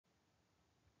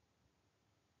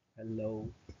Hello.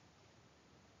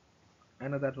 I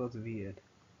know that was weird,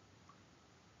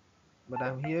 but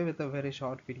I'm here with a very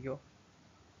short video.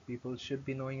 People should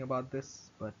be knowing about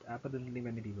this, but apparently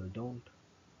many people don't.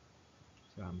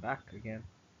 So I'm back again.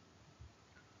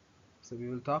 So we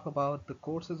will talk about the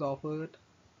courses offered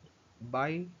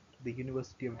by the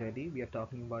University of Delhi. We are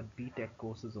talking about B.Tech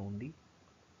courses only,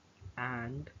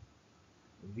 and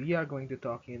we are going to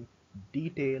talk in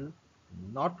detail,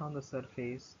 not on the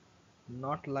surface,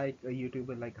 not like a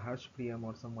YouTuber like Harsh Priyam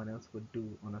or someone else would do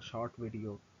on a short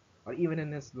video, or even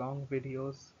in his long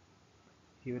videos.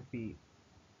 He would be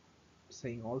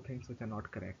saying all things which are not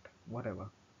correct, whatever.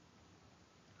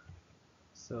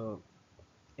 So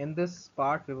in this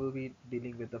part we will be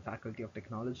dealing with the Faculty of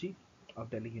Technology of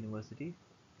Delhi University.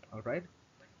 All right,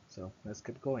 so let's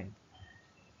get going.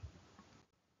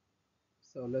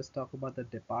 So let's talk about the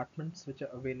departments which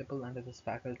are available under this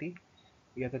faculty.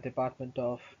 We have the department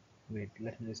of, wait,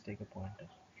 let me just take a pointer.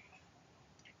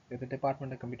 We have the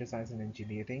department of Computer Science and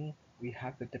Engineering. We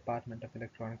have the department of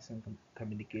Electronics and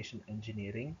Communication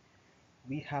Engineering.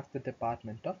 We have the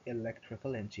department of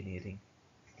Electrical Engineering.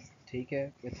 ठीक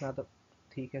है, इतना तो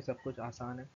ठीक है, सब कुछ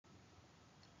आसान है.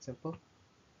 Simple.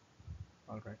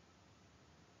 All right.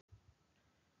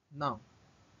 Now,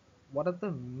 what are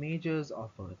the majors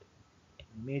offered?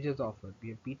 Majors offered. We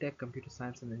have B.Tech Computer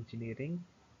Science and Engineering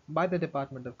by the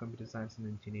Department of Computer Science and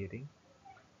Engineering.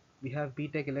 We have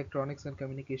B.Tech Electronics and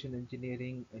Communication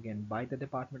Engineering again by the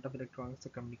Department of Electronics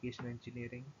and Communication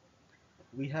Engineering.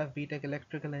 We have B.Tech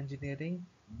Electrical Engineering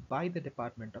by the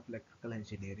Department of Electrical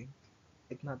Engineering.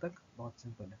 इतना तक बहुत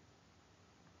simple है.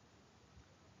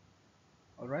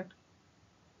 All right.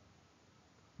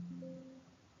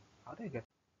 How do I get?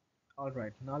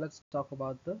 Alright, now let's talk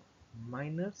about the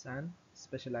minors and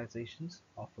specializations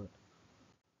offered.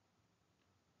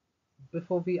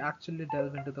 Before we actually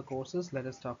delve into the courses, let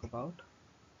us talk about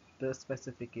the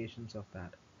specifications of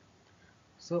that.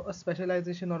 So a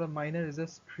specialization or a minor is a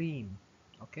stream,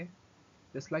 okay?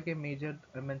 Just like a major,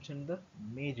 I mentioned the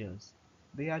majors.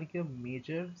 They are your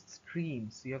major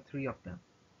streams. You have three of them.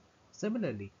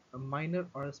 Similarly, a minor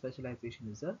or a specialization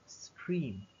is a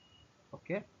stream,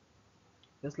 okay?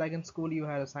 Just like in school you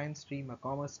had a science stream, a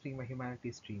commerce stream, a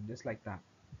humanities stream, just like that.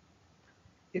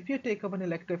 If you take up an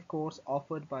elective course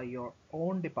offered by your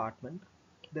own department,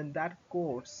 then that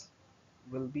course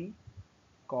will be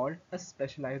called a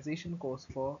specialization course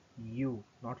for you,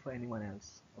 not for anyone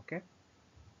else. Okay?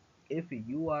 If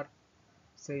you are,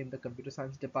 say, in the computer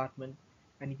science department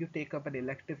and you take up an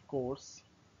elective course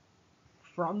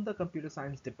from the computer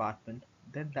science department,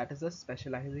 then that is a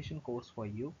specialization course for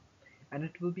you and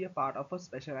it will be a part of a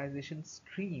specialization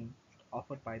stream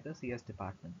offered by the CS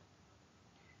department.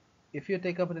 If you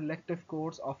take up an elective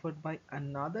course offered by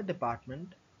another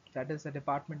department, that is a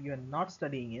department you are not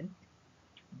studying in,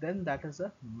 then that is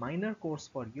a minor course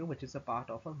for you, which is a part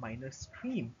of a minor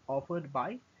stream offered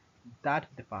by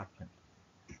that department.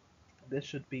 This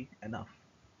should be enough.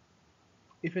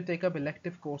 If you take up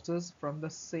elective courses from the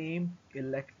same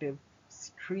elective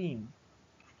stream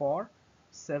for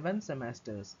 7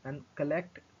 semesters and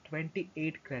collect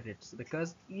 28 credits,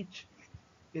 because each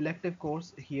elective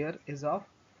course here is of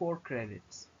 4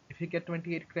 credits. If you get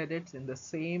 28 credits in the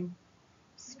same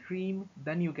stream,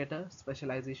 then you get a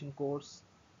specialization course,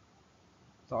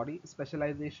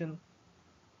 specialization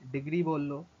degree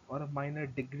bolo, or a minor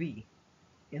degree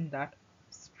in that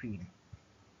stream.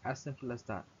 As simple as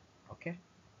that. Okay.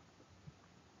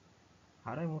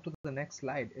 How do I move to the next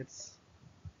slide? It's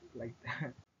like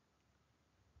that.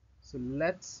 So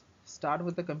let's start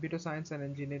with the computer science and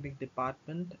engineering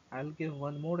department. I'll give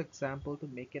one more example to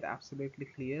make it absolutely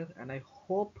clear, and I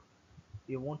hope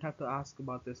you won't have to ask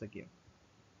about this again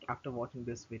after watching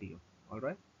this video.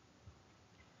 Alright?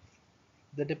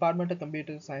 The Department of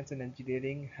Computer Science and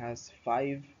Engineering has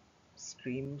 5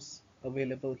 streams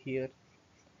available here.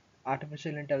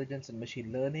 Artificial intelligence and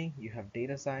machine learning, you have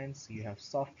data science, you have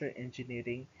software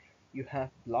engineering, you have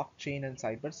blockchain and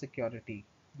cyber security,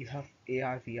 you have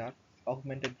AR, VR,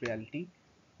 augmented reality,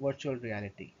 virtual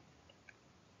reality.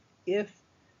 If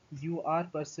you are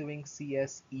pursuing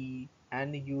CSE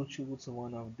and you choose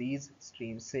one of these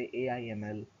streams, say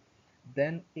AI/ML,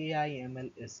 then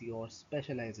AI/ML is your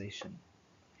specialization.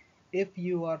 If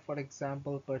you are, for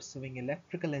example, pursuing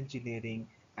electrical engineering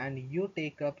and you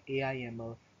take up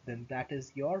AI/ML, then that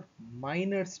is your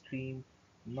minor stream,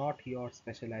 not your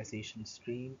specialization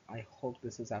stream. I hope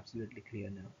this is absolutely clear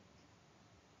now.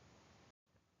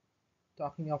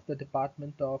 Talking of the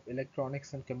Department of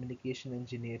Electronics and Communication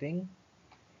Engineering,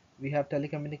 we have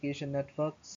telecommunication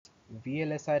networks,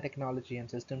 VLSI technology and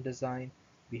system design,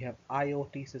 we have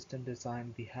IoT system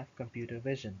design, we have computer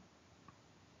vision.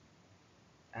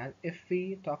 And if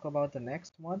we talk about the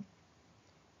next one,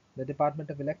 the Department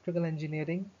of Electrical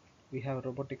Engineering, we have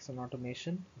robotics and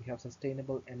automation, we have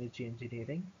sustainable energy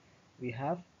engineering, we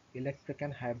have electric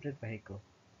and hybrid vehicle.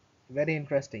 Very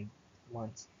interesting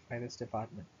ones by this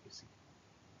department, you see.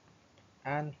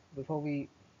 And before we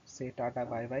say Tata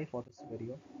bye bye for this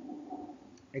video,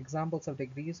 examples of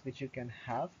degrees which you can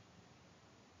have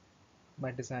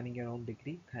by designing your own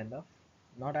degree, kind of.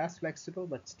 Not as flexible,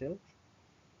 but still.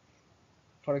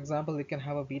 For example, you can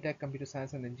have a B.Tech Computer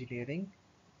Science and Engineering,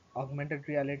 Augmented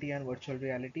Reality and Virtual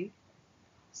Reality.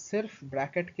 सिर्फ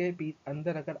bracket के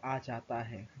अंदर अगर आ जाता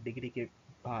है degree के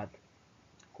बाद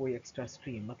कोई extra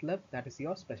stream, मतलब that is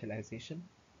your specialisation.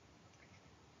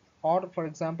 Or for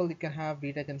example, you can have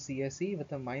B.Tech and CSE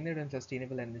with a minor in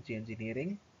sustainable energy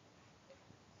engineering.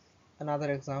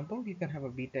 Another example, you can have a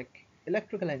B.Tech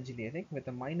electrical engineering with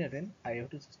a minor in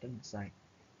IoT system design.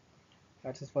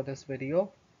 That's it for this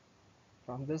video.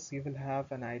 From this, you will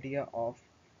have an idea of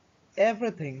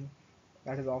everything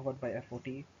that is offered by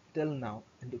FoT till now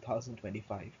in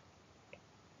 2025.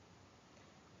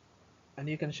 And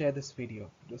you can share this video.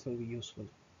 This will be useful.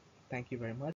 Thank you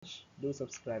very much. Do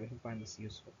subscribe if you find this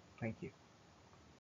useful. Thank you.